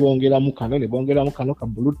bakyakola naye bongeramu kano ka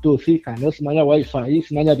bluetooth kano simanya wifi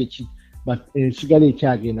simanya biki but esigala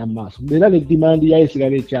ekyagenda mu maaso era ne demand yayo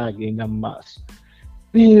esigala ekyagenda mu maaso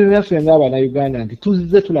bino byaffe ng'abannayuganda nti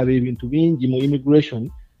tuzze tulaba ebintu bingi mu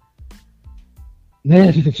immigration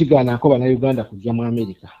naye tekigaanako bannayuganda kujja mu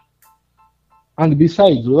America and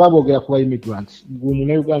besides we boogera kuba immigrants gwe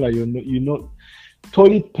munnayuganda you know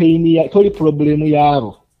toli problemu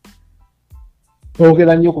yaabo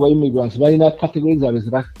boogera nnyo kuba immigrants balina categories zaabwe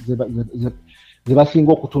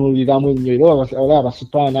zebasinga okutunuliramu ennyo era ola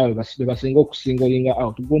abasupaana be basinga okusingolinga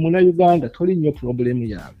out gwe munnayuganda toli nnyo problemu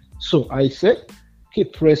yaabwe so I say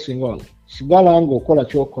keep pressing on sigala nga okola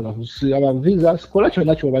kyokola aba visa sikola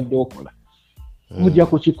kyonna kyobadde okola ojja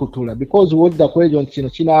kukikutula because wodda kwejo nti kino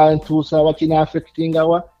kinantuusa wa kina affectinga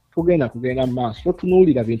wa kugenda mu maaso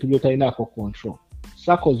totunuulira bintu by'otalinaako control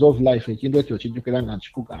circles of life ekintu ekyo kijjukira nga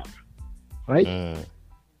nkikugamba right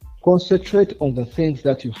concentrate on the things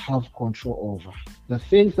that you have control over the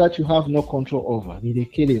things that you have no control over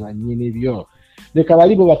birekere bannyini byo leka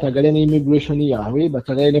bali bo batagale ne immigration yaabwe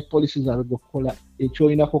batagale ne policies zaabwe okukola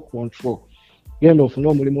ekyolinako control genda ofune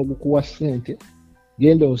omulimu ogukuwa ssente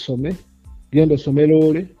genda osome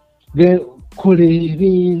loole kola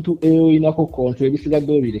ebintu ebyolinako control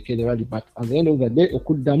ebisigadde obirekere bali but at the end of the day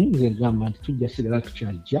okuddamu nze ngamba nti tujja sigala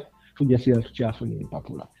tukyafuna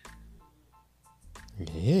empapula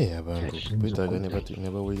abantu betaaga ne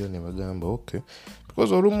bawulira ne bagamba okay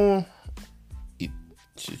because olumu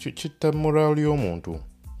kitta moraali y'omuntu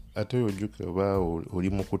ate ojjuke oba oli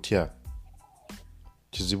mu kutya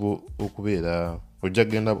kizibu okubeera ojja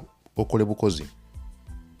genda okole bukozi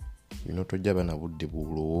tojja bana budde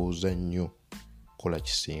bulowooza nnyo kola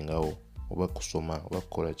kisingawo oba kusoma oba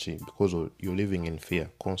kukola ki because you're living in fear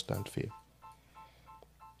constant fear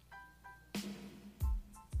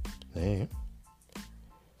naye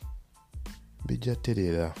bijja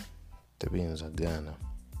tereera tebiyinza gaana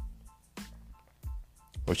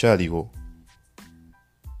okyaliwo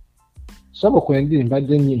sabo kwendi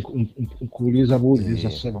mbadde nkuwuliriza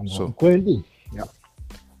buwuliriza sebo kwendi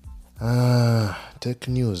tech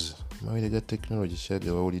news mawere ga technology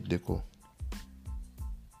kyaga bawuliddeko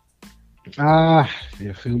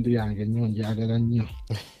field yange nnyo njagala nnyo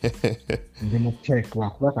ndi mu tech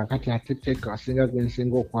wakuba kakati ate tech asinga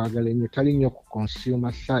gwensinga okwagala ennyo tali nnyo ku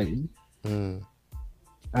consumer side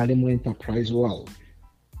ali mu enterprise world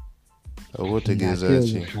oba otegeeza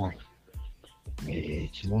ki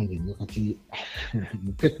kirungi nnyo kati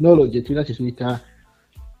mu technology tulina kyetuyita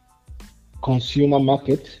consumer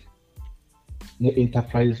market ne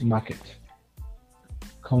enterprise market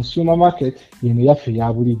consumer market yino yaffe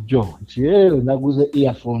ya bulijjo nti naguze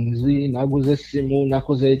earphones naguze essimu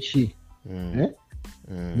nakoze eki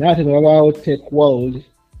naye ate babaawo tech world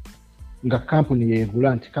nga company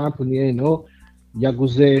yeegula nti company eno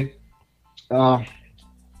yaguze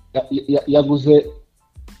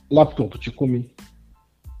laptop 100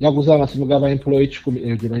 yaguze amasimu g'aba employee 100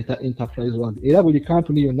 eyo gye bayita enterprise world era buli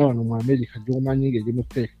company yonna wano mu America gy'omanyi ng'eri mu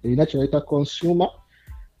tech erina kye bayita consumer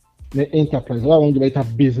ne enterprise oba bangi bayita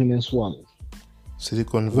business world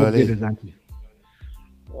Silicon Valley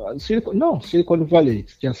Silicon Valley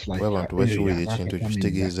it's just like abantu bakiwulira ekintu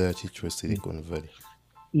ekitegeeza kikyo Silicon Valley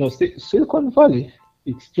Silicon Valley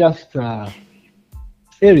it's just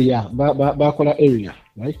area bakola area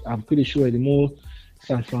right I'm pretty sure erimu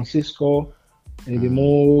San Francisco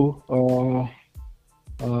erimu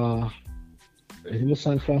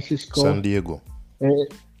San Francisco San Diego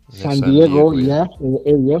yeah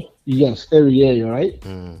area yes area right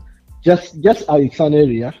just it's an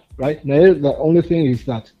area right now the only thing is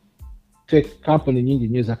that tech company nyingi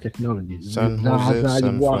nyeza technology San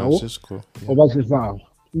Francisco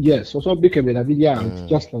yes also bikebera bilya it's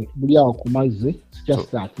just like bulya ku mazzi it's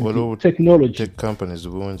just so, that technology tech companies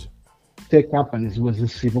bungi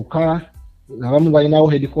wezisibuka abamu balinawo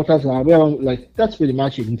headquarters like that's pretty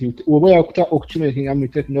much it oba yakuta okukimekinga mu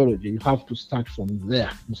technology you have to start from there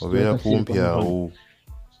obeera kumpi awo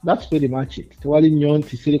that's pretty much it tewali nnyo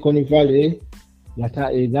nti Silicon Valley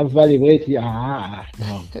na valley bweti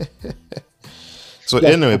no. So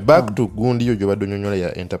anyway back to gundi yo gyobadde onyonyola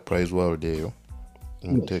ya enterprise world eyo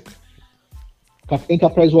tech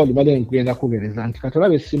enterprise world bade ngenda kugereza nti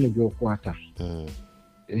katolabe simu gyokwata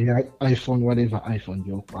iPhone whatever iPhone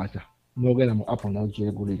gyokwata nogenda mu Apple na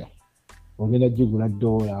gyegulira ogenda gigula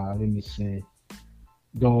 $10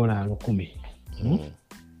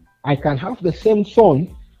 I can have the same phone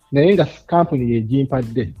naye nga company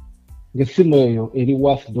yegimpadde ng'essimu eyo eri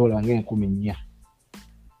worth $4,000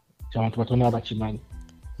 ky'abantu batono abakimanyi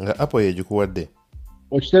nga Apple yegikuwadde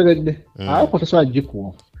okitegedde Apple tasobola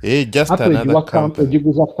gikuwa just another company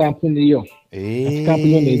egiguza company yo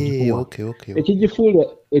company yo negikuwa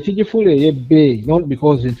ekigifuula ey'ebbeeyi not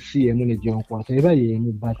because ensi emu negyokwata eba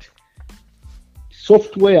y'emu but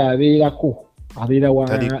software abeera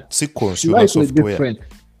wa si consumer software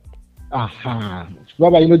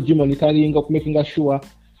kuba balina ogimonitoringa okumakinga sure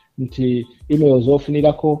nti emails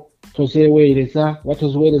ofunirako tozeeweereza oba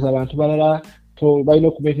toziweereza abantu balala balina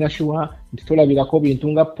okumakinga sure nti tolabirako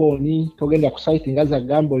bintu nga pooni togenda ku site nga za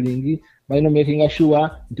gambling balina okumakinga sure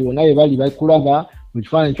nti wonna bwe bali bakulaba mu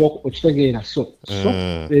kifaananyi okitegeera so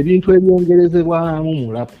ebintu ebyongerezebwamu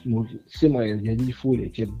mu simu eyo gye gifuula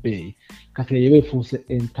ekyebbeeyi kati eyo efuuse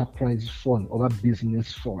enterprise phone oba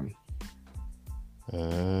business phone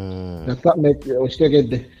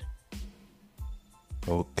okitegedde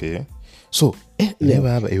Okay. So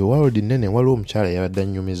nebaba ewe world nene waliwo omukyala yabadde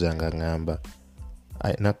annyumiza nga ngamba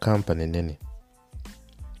na company nene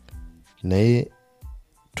naye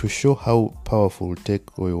to show how powerful tech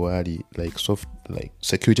wali like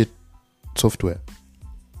security software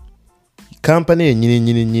company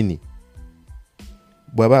nyini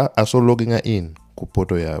bwaba aso logging in ku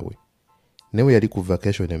poto yawe newe yali ku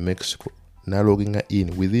vacation in Mexico na logging in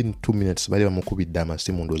within 2 minutes bali bamukubidde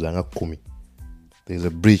amasimu ndoza nga 10. There's a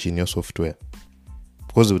breach in your software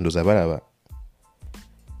because windows abalaba.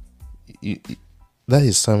 That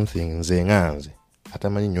is something nze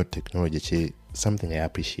atamanyi nnyo technology something I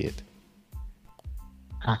appreciate.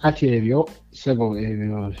 Kakati ebyo sebo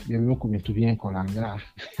ebyo ku bintu byenkola nga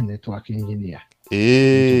network engineer.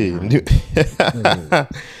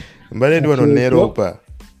 Mbale ndi wano neropa.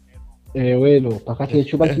 Welo pakati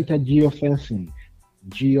ekyo bakiyita geofencing.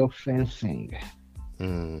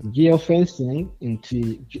 Geofencing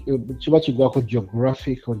nti kiba kigwako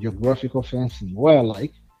geographical fencing where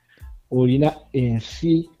like olina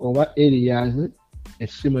ensi oba areas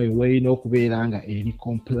essimu eweyina okubeera nga eri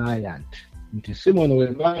compliant nti essimu ono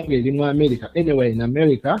webanga eri mu America anyway in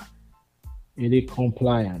America eri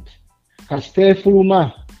compliant kasita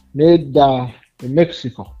efuluma nedda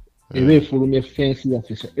Mexico eba efulumya effensi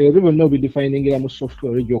yaffe ebyo byonna obidefiningira mu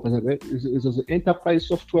software egyokoze ezo enterprise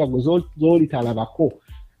software zolitalabako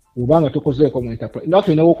obanga tokozeeko mu enterprise nga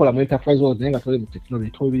tulina okukola mu enterprise naye nga toli mu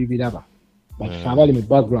technology tobiraba but abali mu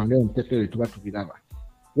background mu technology tuba tubiraba.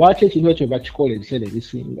 Lwaki ekintu ekyo bakikola ebiseera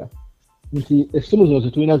ebisinga nti essimu zino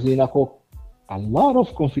zetulina zirinako a lot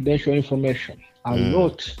of confidential information a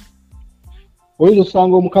lot. Oyinza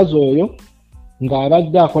osanga omukazi oyo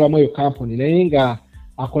ng'abadde akolamu eyo company naye nga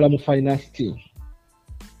akola mu finance team.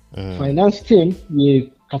 Finance team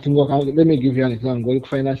ye kati let me give you an example. Ng'oli ku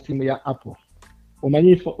finance team ya Apple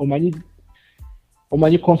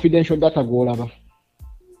omanyi confidential data gw'olaba.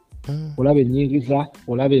 Olaba ennyingiza,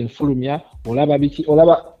 olaba enfulumya, olaba biki,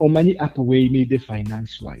 omanyi Apple weyimiridde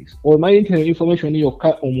finance wise. Omanyi nti information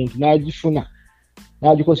yokka omuntu n'agifuna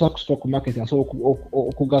n'agikosa ku stock market asobola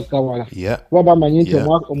okugaggawala. Kuba bamanyi nti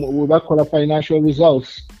we bakola financial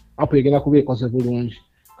results Apple egenda kuba ekoze bulungi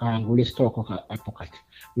kangule stock ka Apple kati.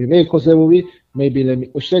 Weba ekoze bubi maybe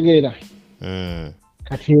okitegeera.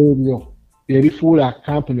 Kati ebyo ebifuula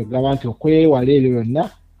company ogamba nti okwewala ebyo byonna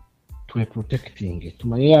twe protecting it.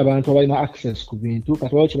 Tumanyi abantu abalina access ku bintu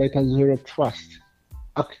kati waliwo kyebayita zero trust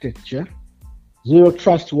architecture. Zero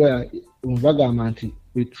trust where bagamba nti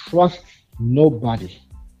we trust nobody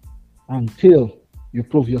until you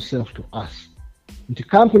prove yourself to us. Nti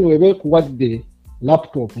company weba ekuwadde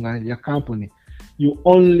laptop nga ya company you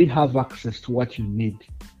only have access to what you need.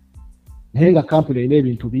 Naye nga company erina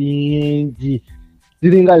ebintu bingi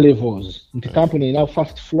ziringa levels. Nti company erina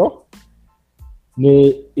first floor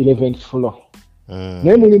ne 11th floor.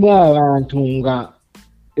 Naye mulimu abantu nga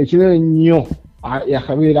ekinene nnyo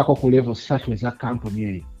yakabeerako ku level 3 eza company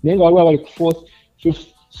eyo naye nga waliwo abali ku 4th 5th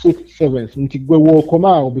 6th 7th nti gwe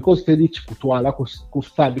wookomaawo because teri kikutwala ku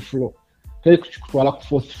 3rd floor teri kikutwala ku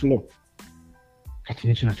 4th floor. Kati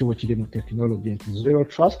nekyo nakyo bwe kiri mu technology nti zero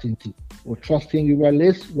trust nti trusting you are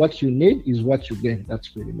less what you need is what you get. That's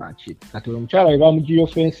pretty much it. Kati omukyala we bamu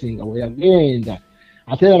geofencing we yagenda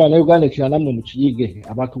ate era bannayuganda ekirala nammwe mukiyige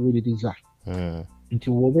abatuwuliriza nti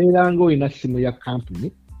wobeera nga olina simu ya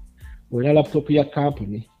company olina laptop ya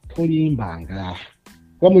company tolimbanga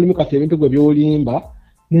kuba mulimu kati ebintu gwe byolimba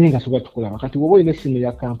naye nga tuba tukulaba. Kati woba olina essimu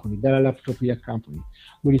ya company ddala laptop ya company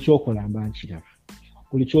buli kyokola mba nkiraba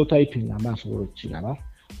buli kyotypinga mba nsobola okukiraba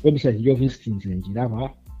website gyovisitinze njiraba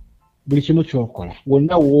buli kimu kyokola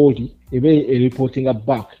wonna wooli eba reportinga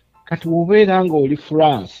back. Kati wobeera nga oli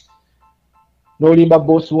France n'olimba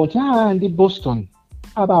boss wo nti ndi Boston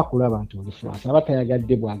aba akulaba nti oli France aba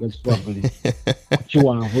tayagadde bwagazi probably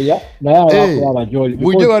kukiwanvuya naye aba akulaba gyoli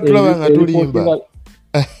bujje batulaba nga tulimba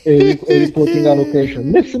reporting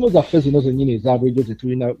location. Nessimu zaffe zino zennyini ezabwejo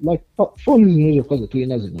zetulina like phone zino zokka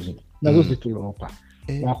zetulina zino nazo zituloopa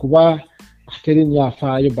lwakuba teri nnyo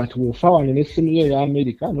afaayo but wofa wano n'essimu yo ya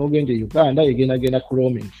America n'ogenda e Uganda egendagenda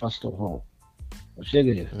roaming first of all.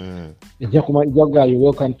 Oshegere ejja kumajaga you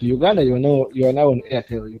welcome to Uganda you are now on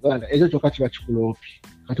Airtel Uganda ekyo kyokka kiba kikuloopi.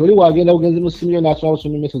 Kati oli wagenda ogenzi mu ssimu yo n'asoma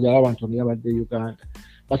busumi message alaba nti yabadde Uganda.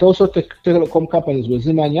 But also telecom companies we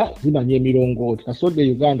zimanya emirongooti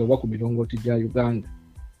kasodde Uganda oba ku mirongooti gya Uganda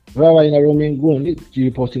baba balina roaming gundi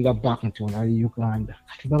reportinga back nti onali Uganda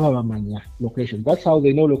kati baba bamanya location. That's how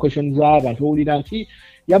they know locations z'abantu owulira nti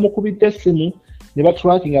yamukubidde essimu ne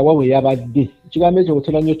batrackinga wawe yabadde ekigambo ekyo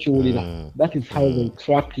bwetera nnyo kiwulira. That is how they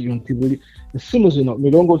track you nti buli essimu zino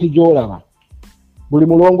mirongooti gy'olaba buli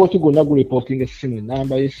mulongoti gwonna gu reporting essimu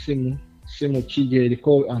namba y'essimu simu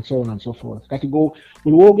kijeriko and so on and so forth kati go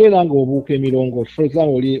buli wogenda nga obuuka emilongoti for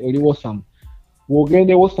example oli Wosamu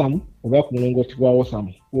wogende Wosamu oba ku mulongoti gwa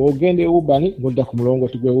Wosamu wogende Ubani ngodda ku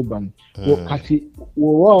mulongoti gwe Ubani kati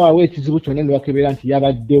wawa ekizibu kyonna ne bakebera nti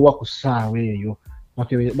yabaddewa ku ssaawa eyo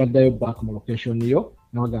baddayo back mu location yo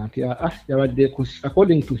nawaga nti yabadde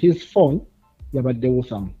according to his phone yabadde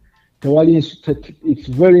Wosamu tewali it's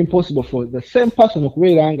very impossible for the same person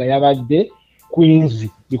okubeera nga yabadde Queens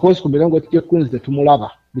because ku milongoti gye Queens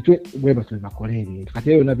tetumulaba bweba tubakola ebintu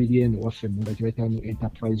kati eyo nabiri eno waffe munda kyetamu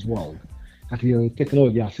enterprise world kati yo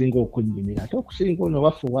technology asinga okunyumira ate okusinga ono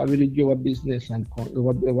waffe wabirijjo wa business and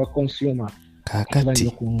wa consumer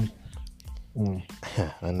kakati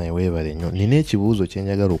ana webale nnyo nina ekibuuzo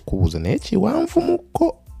kyenjagala okubuuza naye kiwanvu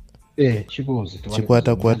mukko kibuuzo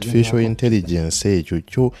kikwata ku artificial intelligence ekyo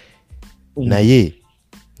kyo naye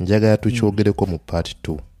njagala tukyogereko mu part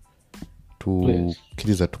 2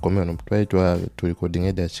 tukiriza tukomeo no twali tu recording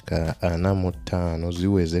edakika 45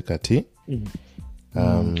 ziweze kati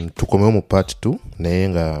tukomeo mu part 2 naye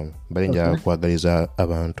nga balinja kwagaliza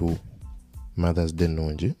abantu Mother's Day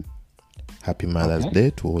nungi. Happy Mother's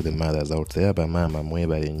Day to all the mothers out there. Bamama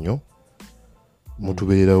mwebale nnyo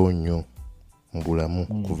mutubeererawo nnyo mu bulamu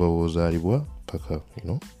kuva bw'ozaalibwa paka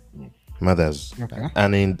mothers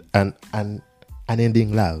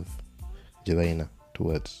unending love gye balina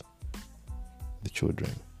towards the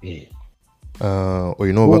children.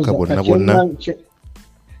 Oyina obubaka bonna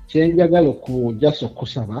kyenjagala okujjasa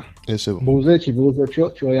okusaba buuza ekibuuzo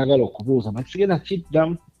kyoyagala okubuuza bakigenda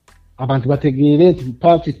kiddamu abantu bategeere nti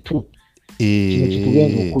paati 2 kino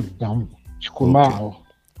kitugenda okuddamu kikomaawo.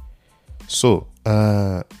 So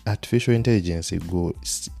artificial intelligence go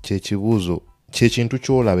kyekibuuzo kyekintu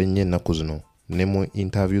kyolaba ennyo ennaku zino ne mu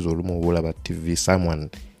interviews olumu oba olaba TV someone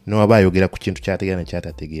noaba ayogera ku kintu kyategeera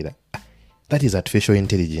nekyatategeera that is artificial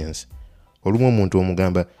intelligence. Olumu omuntu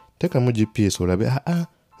omugamba tekamu GPS olabe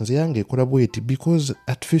nze yange ekola bweti because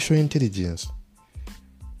artificial intelligence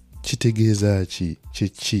kitegeeza ki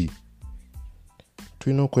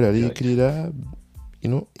tulina okweraliikirira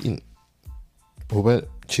oba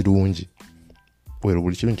kirungi wero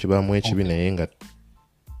buli kimu kibaamu ekibi naye nga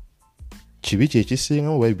kibi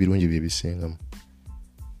kyekisingamu oba birungi byebisingamu.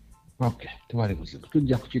 Tewali buzibu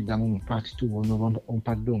tujja kukiddamu mu part 2 ono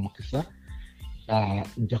ompadde omukisa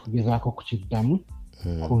nja kugezaako kukiddamu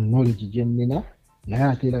ku knowledge gye nnina naye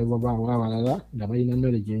ate era babaawo abalala nga balina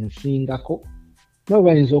knowledge ensingako nabo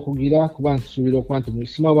bayinza okugira kuba nsuubira okuba nti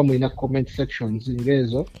simaba oba mulina comment sections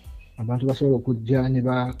ng'ezo abantu basobola okujja ne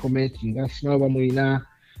ba commentinga simaba oba mulina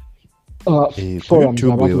forums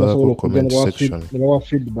abantu basobola okujja ne bawa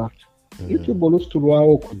feedback. YouTube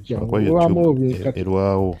olusitulwawo okujja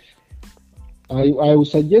erwawo. I would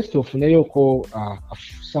suggest ofuneyoko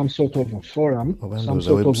some sort of a forum, some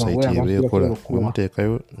sort of a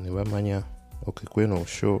website ne bamanya kweno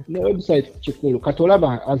show. The website kikulu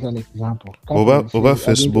katolaba as an example. Oba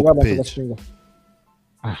Facebook page.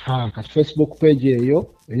 Kati Facebook page eyo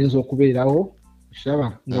eyinza okubeerawo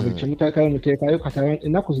shaba nga buli kimu muteekayo kati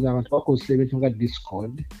ennaku zino abantu bakozesa ebintu nga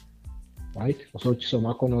Discord. Right? So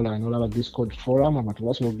kisomako n'olaba Discord forum abantu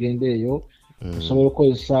basobola okugenda eyo. Osobola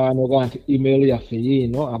okukozesa noga nti email yaffe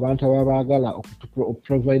yiino abantu ababa baagala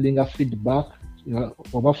providing a feedback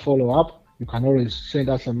oba follow up you can always send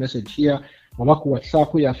us a message here oba ku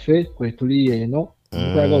WhatsApp yaffe kwetuli eno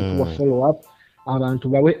twagala okuwa follow up abantu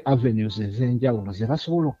bawe avenues ez'enjawulo ze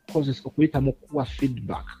basobola okukozesa okuyita mu kuwa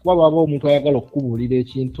feedback kuba baba omuntu ayagala okubuulira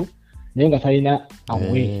ekintu naye nga talina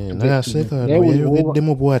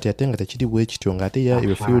aweeyogeddemu bw'ati ate nga tekiri bwe kityo ng'ate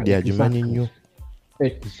ya field agimanyi nnyo.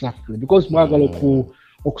 Exactly, because mwagala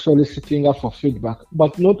okusolicitinga for feedback,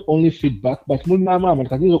 but not only feedback, but mama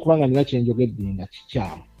katizo kubanga nina kyenjogedde nga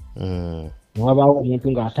kikyamu. Mwabaawo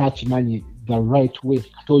omuntu nga atakimanyi the right way.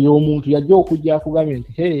 Kati oyo omuntu yajja okujja akugambye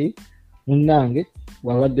nti hey munnange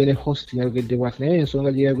wabadde ne host yayogedde bwati naye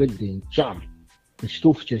ensonga gye yayogedde nkyamu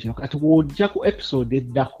ekituufu kyekino kati bw'ojja ku episode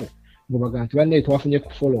eddako ngabaga nti bannaye twafunye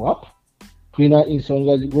ku follow up tulina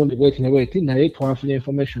ensonga gundi bweti ne bweti naye twafunye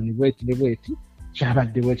information bweti ne bweti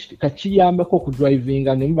kyabadde bwekiti kakiyambako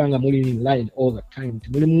okudrivinga ne muba nga muli in line all the time nti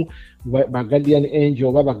mulimu ba guardian angel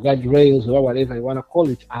oba ba guard rails oba whatever you wanna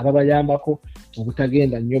call it ababayambako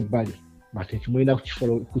obutagenda nnyo bbali bate kimulina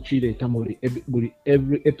kukireeta buli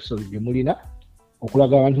every episode gye mulina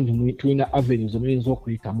okulaga abantu nti tulina avenues muyinza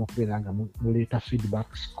okuyitamu okubeera nga muleeta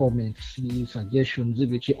feedbacks comments suggestions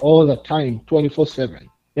biki all the time 24/7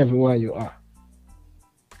 everywhere you are.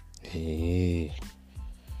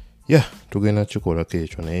 Tugenda kikolako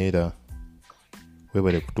ekyo naye era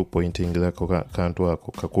webale kutupointingirako kantu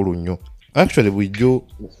ako kakulu nnyo actually bulijjo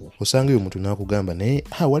osangayo omuntu n'akugamba naye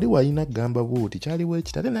wali walina kugamba buuti kyaliwo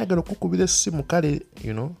ekiti ate nayagala okukubira essimu kale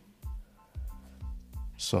you know.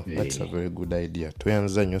 So that's a very good idea.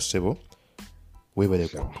 Tweyanza nnyo ssebo weebale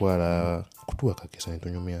kutuwa kakisa ne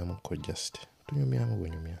tunyumyamuko just tunyumyamu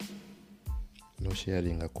bwenyumya no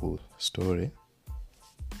sharinga ku story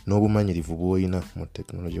n'obumanyirivu bw'olina mu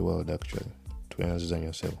technology world actually. Tweyanziza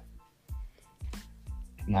nnyo ssebo.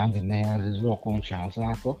 Nange neyanziza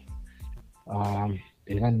okunkyazaako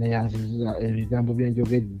era neyanziza ebigambo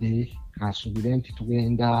byenjogedde kansuubire nti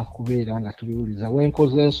tugenda kubeera nga tubiwuliza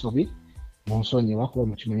wenkoze ensobi munsonyiwa kuba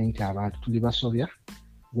mukimanyi nti abantu tuli basobya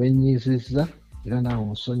wenyiizizza era naawe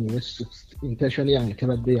onsonyiwe intention yange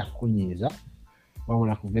tebadde yakunyiiza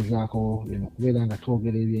wabula kugezaako kubeera nga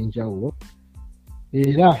twogera ebyenjawulo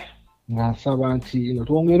era nga nsaba nti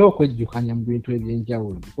twongere okwejjukanya mu bintu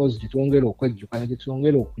ebyenjawulo because tetwongere okwejjukanya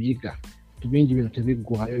tetwongere okuyiga tubingi bino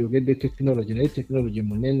tebiggwayo yogedde tekinologi naye tekinologi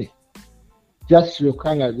munene just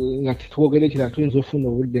yokka nga tetwogere ekira tuyinza ofuna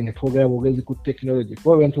obudde nga twogera bwogezi ku tekinologi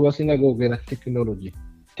kuba abantu basinga boogera tekinologi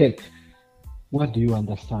tech. What do you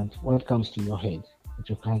understand? What comes to your head?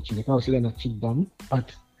 Ekyo kankireka osiga nakiddamu but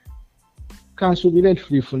kansuubire nti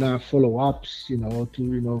tulifuna follow-ups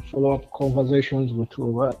follow-up conversations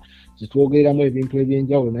zetwogereramu ebintu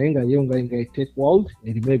ebyenjawulo naye nga yo nga tech world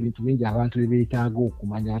erimu ebintu bingi abantu bebeetaaga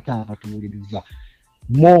okumanya ate abatuwuliriza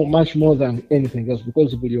much more than anything else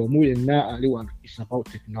because buli omu yenna ali wano is about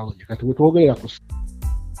technology. Kati wetwogerera ku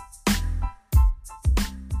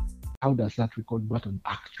how does that record button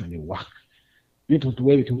actually work? Bintu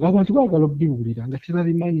tuwebitu ng'abantu baagala obibuulira nga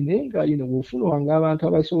tebabimanyi naye nga bw'ofuna wange abantu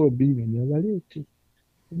abasobola obinyonyola baleete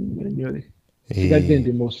binyonyole. Sigadde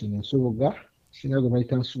ndi Mosi Nsubuga singa gwe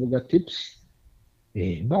bayita Nsubuga tips.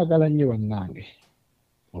 Mbaagala nnyo bannange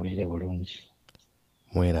mubeere bulungi.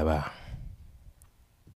 Mweraba.